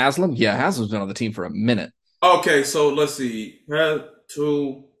 06? Haslem? Yeah, Haslem's been on the team for a minute. Okay, so let's see. Okay,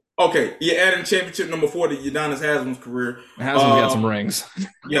 you're adding championship number 4 to Udonis Haslem's career. Haslem's got some rings.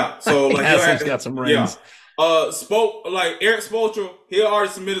 Yeah, so Haslem's got some rings. Yeah. Eric Spoelstra, he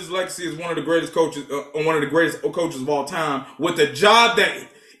already submitted his legacy as one of the greatest coaches, of all time. With the job that,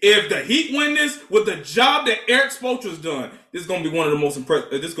 if the Heat win this, with the job that Eric Spoelstra's done, this is going to be one of the most impressive.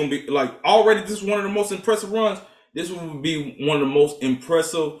 This is going to be this is one of the most impressive runs. This will be one of the most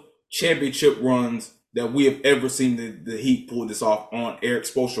impressive championship runs that we have ever seen the Heat pull this off on Eric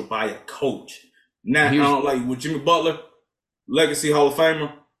Spoelstra by a coach. Now, with Jimmy Butler, legacy Hall of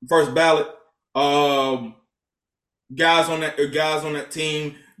Famer, first ballot. Guys on that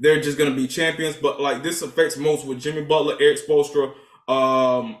team, they're just gonna be champions. But this affects most with Jimmy Butler, Eric Spoelstra.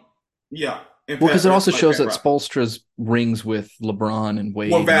 Because it also shows that Spoelstra's rings with LeBron and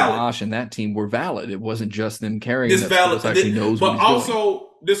Wade and Bosh and that team were valid. It wasn't just them carrying. This valid, actually knows what he's doing.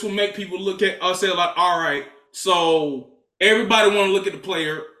 This will make people look at us and say all right, so everybody want to look at the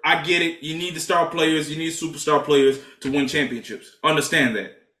player. I get it. You need the star players. You need superstar players to win championships. Understand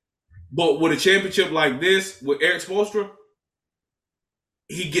that. But with a championship like this, with Eric Spoelstra,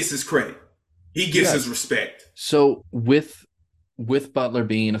 he gets his credit. He gets his respect. So with Butler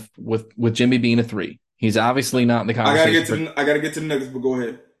with Jimmy being a 3, He's obviously not in the I gotta conversation. get to the Nuggets, but go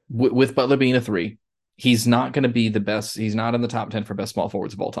ahead. With Butler being a 3, he's not going to be the best. He's not in the top 10 for best small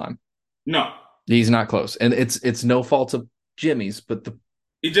forwards of all time. No, He's not close, and it's no fault of Jimmy's, but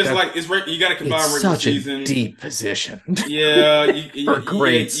it's just like it's right. You got to combine it's regular such season. a deep position. Yeah, For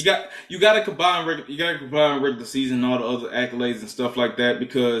grades. you got to combine regular season and all the other accolades and stuff like that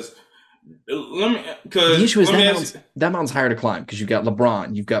because The issue is that mountain's higher to climb because you've got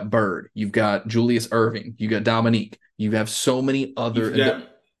LeBron, you've got Bird, you've got Julius Irving, you got Dominique, you have so many other.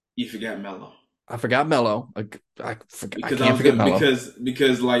 You forgot Melo. I forgot Melo. I Because can't forget Melo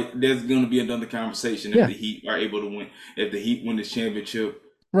because like there's going to be another conversation if Yeah. the Heat are able to win, if the Heat win this championship.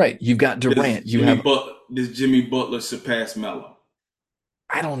 Right, you've got Durant. Does Jimmy Butler surpass Melo?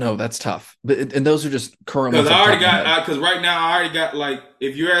 I don't know. That's tough. But and those are just current Because ones. because right now I already got like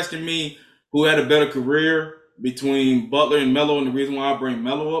if you're asking me who had a better career between Butler and Melo, and the reason why I bring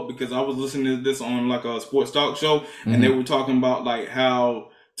Melo up because I was listening to this on like a sports talk show, and they were talking about like how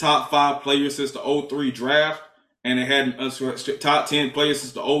top 5 players since the 03 draft, and they had top 10 players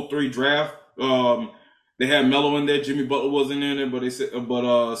since the 03 draft. They had Melo in there. Jimmy Butler wasn't in there, but they said,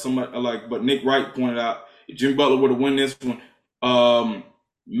 but Nick Wright pointed out if Jimmy Butler would have won this one,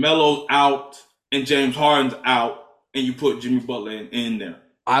 Melo's out and James Harden's out, and you put Jimmy Butler in there.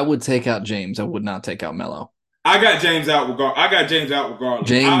 I would take out James. I would not take out Melo. I got James out regardless.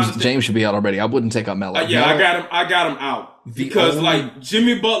 James should be out already. I wouldn't take out Melo. Yeah, Melo, I got him out because like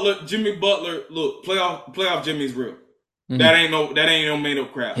Jimmy Butler, look, playoff Jimmy's real. Mm-hmm. That ain't no made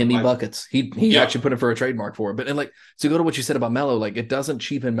up crap. Him buckets. He actually put in for a trademark for it. But and like to go to what you said about Melo, like it doesn't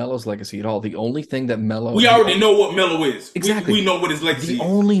cheapen Melo's legacy at all. The only thing that we already know what Melo is. Exactly. We know what his legacy is. The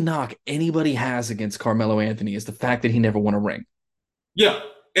only knock anybody has against Carmelo Anthony is the fact that he never won a ring. Yeah.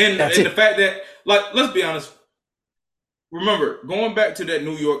 And the fact that, like, let's be honest. Remember, going back to that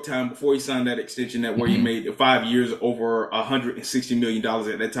New York time before he signed that extension, that where he made 5 years over $160 million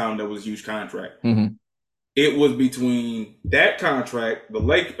at that time, that was a huge contract. Mm-hmm. It was between that contract,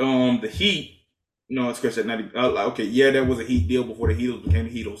 the Heat. No, it's because that 90. Okay, yeah, that was a Heat deal before the Heatles became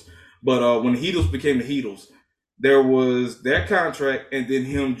the Heatles. But when the Heatles became the Heatles, there was that contract, and then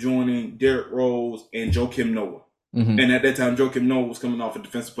him joining Derrick Rose and Joakim Noah. Mm-hmm. And at that time, Joakim Noah was coming off a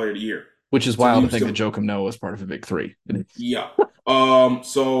Defensive Player of the Year. Which is wild to think that Joakim Noah was part of a big 3. Yeah.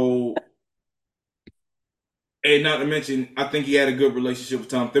 And not to mention, I think he had a good relationship with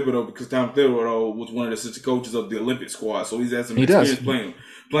Tom Thibodeau because Tom Thibodeau was one of the assistant coaches of the Olympic squad. So he's had some experience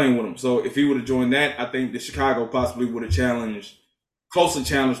playing with him. So if he would have joined that, I think the Chicago possibly would have closely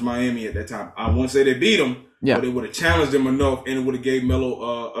challenged Miami at that time. I won't say they beat him, but it would have challenged them enough, and it would have gave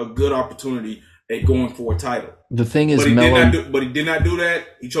Melo a good opportunity at going for a title. The thing is, but he did not do that.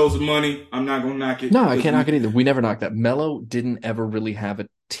 He chose the money. I'm not gonna knock it. No, I can't knock it either. We never knocked that. Melo didn't ever really have a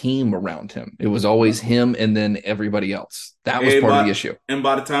team around him. It was always him and then everybody else. That was part of the issue. And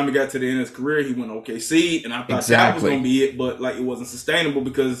by the time he got to the end of his career, he went OKC, and I thought that was gonna be it, but like it wasn't sustainable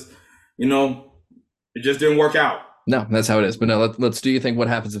because it just didn't work out. No, that's how it is. But no, let's do you think what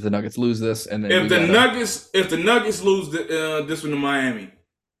happens if the Nuggets lose this, and then if the Nuggets lose this one to Miami.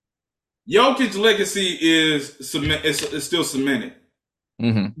 Jokic's legacy is still cemented.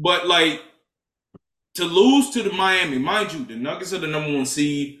 Mm-hmm. But, like, to lose to the Miami, mind you, the Nuggets are the number 1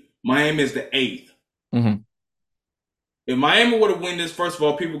 seed. Miami is the 8th. Mm-hmm. If Miami were to win this, first of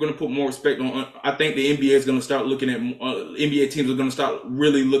all, people are going to put more respect on. I think the NBA is going to start looking at NBA teams are going to start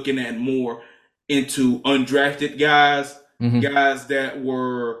really looking at more into undrafted guys, guys that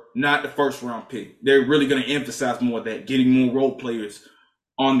were not the first round pick. They're really going to emphasize more of that, getting more role players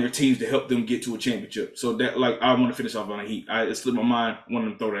on their teams to help them get to a championship. So that, like, I want to finish off on the Heat. It slipped my mind,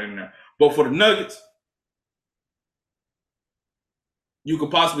 wanted to throw that in there. But for the Nuggets, you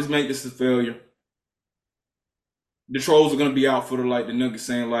could possibly make this a failure. The trolls are going to be out for the Nuggets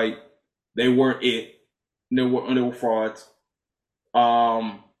saying like they weren't it. They were frauds.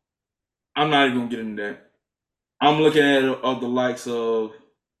 I'm not even going to get into that. I'm looking at the likes of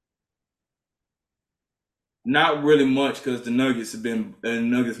not really much because the Nuggets have been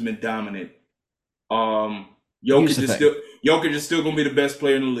dominant. Jokic is still going to be the best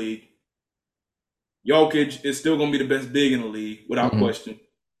player in the league. Jokic is still going to be the best big in the league without question.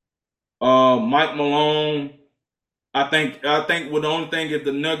 Mike Malone, I think the only thing if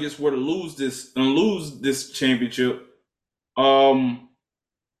the Nuggets were to lose this championship,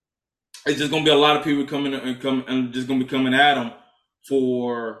 it's just going to be a lot of people coming at them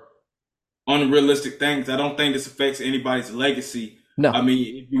for unrealistic things. I don't think this affects anybody's legacy. No. I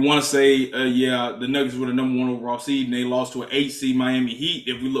mean, if you want to say, the Nuggets were the number 1 overall seed and they lost to an 8 seed Miami Heat,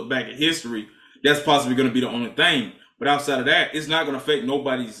 if we look back at history, that's possibly going to be the only thing. But outside of that, it's not going to affect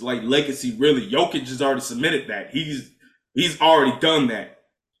nobody's like legacy. Really, Jokic has already submitted that. He's already done that.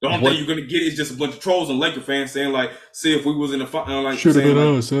 The only thing you're going to get is just a bunch of trolls and Laker fans saying like, "See if we was in the like should have been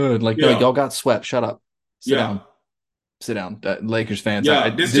like, us." Like, no, y'all got swept. Shut up. Sit down. Sit down. Lakers fans.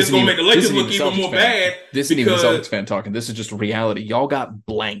 This just going to make the Lakers look even more bad. This isn't even a Celtics fan talking. This is just reality. Y'all got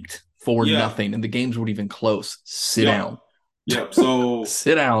blanked for nothing, and the games weren't even close. Sit down. Yep. So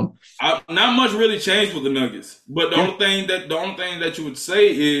sit down. Not much really changed with the Nuggets, but the only thing that you would say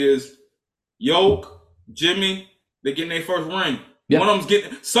is, Yoke, Jimmy, they're getting their first ring. Yeah. One of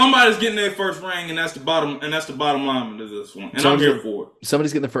them's somebody's getting their first ring, and that's the bottom line of this one. And I'm here for it.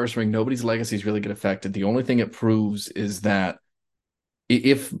 Somebody's getting the first ring. Nobody's legacy is really get affected. The only thing it proves is that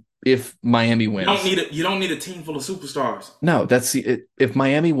if Miami wins, you don't need a team full of superstars. No, if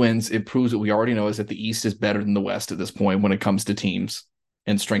Miami wins, it proves what we already know is that the East is better than the West at this point when it comes to teams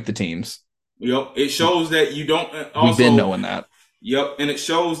and strength of teams. Yep, it shows that you don't. We've been knowing that. Yep, and it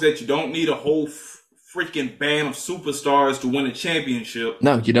shows that you don't need a whole freaking band of superstars to win a championship.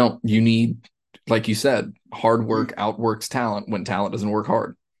 No, you don't. You need, like you said, hard work outworks talent when talent doesn't work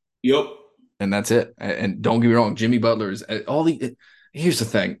hard. Yep, and that's it. And don't get me wrong, Jimmy Butler is here's the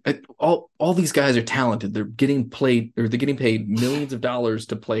thing. All these guys are talented. They're getting paid millions of dollars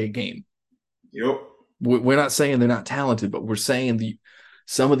to play a game. Yep. We're not saying they're not talented, but we're saying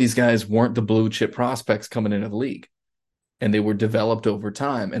some of these guys weren't the blue chip prospects coming into the league. And they were developed over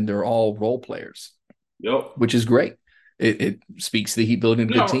time, and they're all role players. Yep. Which is great. It speaks to the Heat building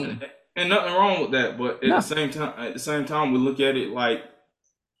a good team. And nothing wrong with that. But at the same time, we look at it like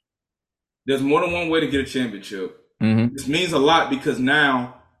there's more than one way to get a championship. Mm-hmm. This means a lot because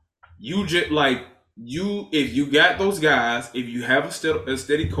now you just if you got those guys, if you have a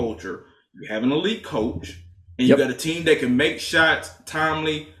steady culture, you have an elite coach, and you got a team that can make shots,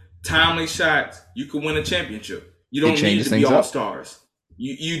 timely shots, you can win a championship. You don't need it to be all stars.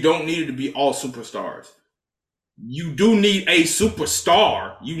 You don't need it to be all superstars. You do need a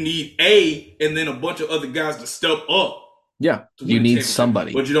superstar. You need and then a bunch of other guys to step up. Yeah, you need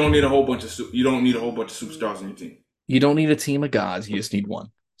somebody, but you don't need a whole bunch of superstars on your team. You don't need a team of guys. You just need one.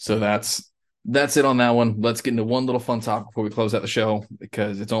 So that's it on that one. Let's get into one little fun topic before we close out the show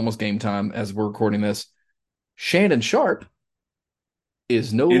because it's almost game time as we're recording this. Shannon Sharpe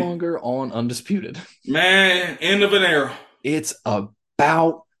is no longer on Undisputed. Man, end of an era. It's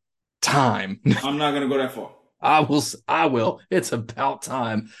about time. I'm not going to go that far. I will. It's about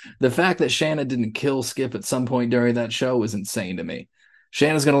time. The fact that Shannon didn't kill Skip at some point during that show is insane to me.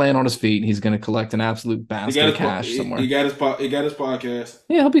 Shannon's going to land on his feet. He's going to collect an absolute basket of cash somewhere. He got his podcast.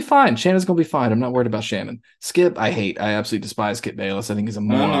 Yeah, he'll be fine. Shannon's going to be fine. I'm not worried about Shannon. Skip, I hate. I absolutely despise Skip Bayless. I think he's a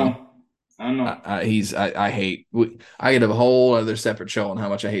moron. I know. I hate. I could have a whole other separate show on how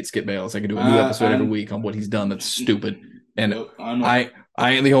much I hate Skip Bayless. I could do a new episode every week on what he's done that's stupid. And I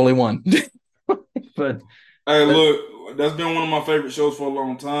ain't the only one. But hey, look, that's been one of my favorite shows for a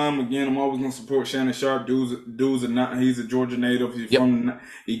long time. Again, I'm always gonna support Shannon Sharpe. He's a Georgia native.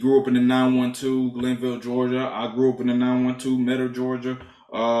 He grew up in the 912, Glenville, Georgia. I grew up in the 912, Meadow, Georgia.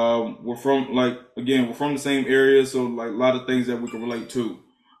 We're from the same area, so like a lot of things that we can relate to.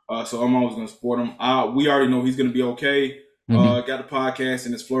 So I'm always gonna support him. We already know he's gonna be okay. Got the podcast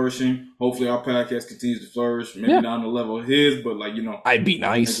and it's flourishing. Hopefully our podcast continues to flourish. Maybe not on the level of his, but I'd be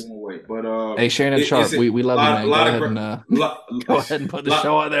nice. But hey, Shannon Sharpe, we love you, man. Go ahead and put the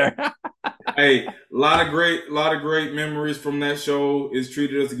show on there. Hey, a lot of great memories from that show. It's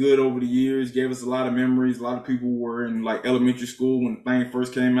treated us good over the years. Gave us a lot of memories. A lot of people were in like elementary school when the thing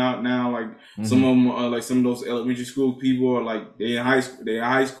first came out. Now, like some of them, like some of those elementary school people are like they in high school. They're in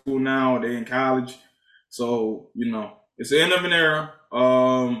high school now. Or they in college. So it's the end of an era.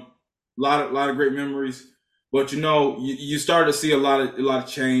 Lot of great memories. But you start to see a lot of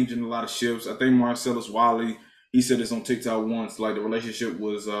change and a lot of shifts. I think Marcellus Wiley, he said this on TikTok once, like the relationship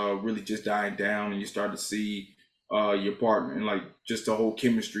was really just dying down, and you start to see your partner and like just the whole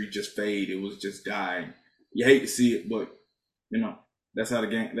chemistry just fade. It was just dying. You hate to see it, but that's how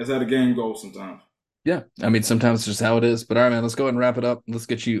the game goes sometimes. Yeah, I mean sometimes it's just how it is. But all right, man, let's go ahead and wrap it up. Let's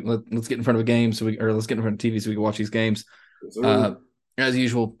get in front of a game let's get in front of TV so we can watch these games. As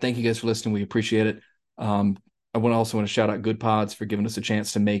usual, thank you guys for listening. We appreciate it. I also want to shout out Good Pods for giving us a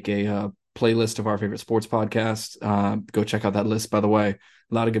chance to make a playlist of our favorite sports podcasts. Go check out that list, by the way.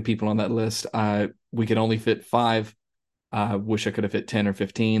 A lot of good people on that list. We could only fit 5. I wish I could have fit 10 or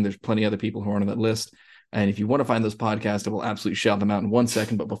 15. There's plenty of other people who are on that list. And if you want to find those podcasts, I will absolutely shout them out in 1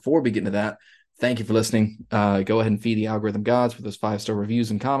 second. But before we get into that, thank you for listening. Go ahead and feed the algorithm gods with those 5-star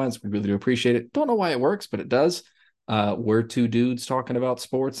reviews and comments. We really do appreciate it. Don't know why it works, but it does. We're 2 dudes talking about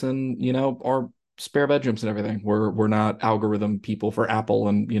sports and, our spare bedrooms and everything. We're not algorithm people for Apple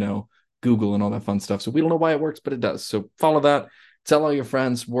and Google and all that fun stuff. So we don't know why it works, but it does. So follow that. Tell all your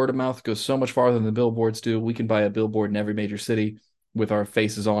friends. Word of mouth goes so much farther than the billboards do. We can buy a billboard in every major city with our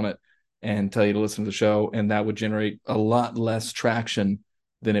faces on it and tell you to listen to the show, and that would generate a lot less traction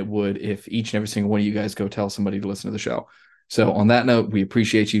than it would if each and every single one of you guys go tell somebody to listen to the show. So on that note, we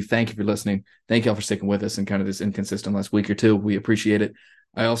appreciate you. Thank you for listening. Thank you all for sticking with us in kind of this inconsistent last week or two. We appreciate it.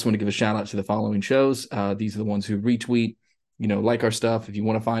 I also want to give a shout out to the following shows. These are the ones who retweet, like our stuff. If you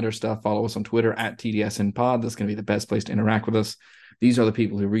want to find our stuff, follow us on Twitter at TDSN Pod. That's going to be the best place to interact with us. These are the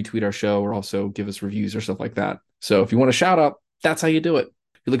people who retweet our show or also give us reviews or stuff like that. So if you want to shout out, that's how you do it.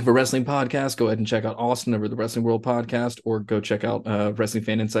 If you're looking for wrestling podcasts, go ahead and check out Austin over the Wrestling World podcast, or go check out Wrestling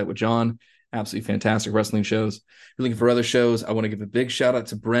Fan Insight with John. Absolutely fantastic wrestling shows. If you're looking for other shows, I want to give a big shout out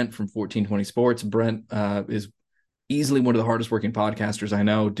to Brent from 1420 Sports. Brent is easily one of the hardest working podcasters I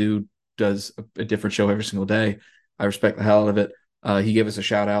know. Dude does a different show every single day. I respect the hell out of it. He gave us a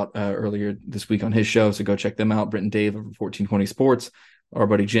shout out earlier this week on his show, so go check them out. Brent and Dave over 1420 Sports. Our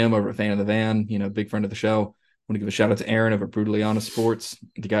buddy Jim over at Fan of the Van, big friend of the show. I want to give a shout out to Aaron over at Brutally Honest Sports,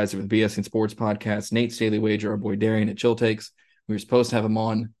 the guys over the BSN Sports podcast, Nate's Daily Wager, our boy Darian at Chill Takes. We were supposed to have him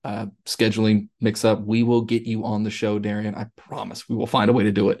on. Scheduling mix up. We will get you on the show, Darian. I promise. We will find a way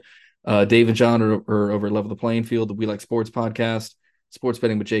to do it. Dave and John are over Level the Playing Field, the We Like Sports podcast, Sports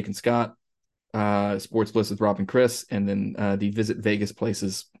Betting with Jake and Scott, Sports Bliss with Rob and Chris, and then the Visit Vegas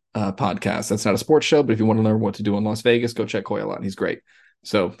Places podcast. That's not a sports show, but if you want to learn what to do in Las Vegas, go check Coy out. He's great.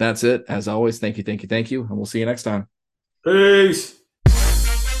 So that's it. As always, thank you, and we'll see you next time. Peace.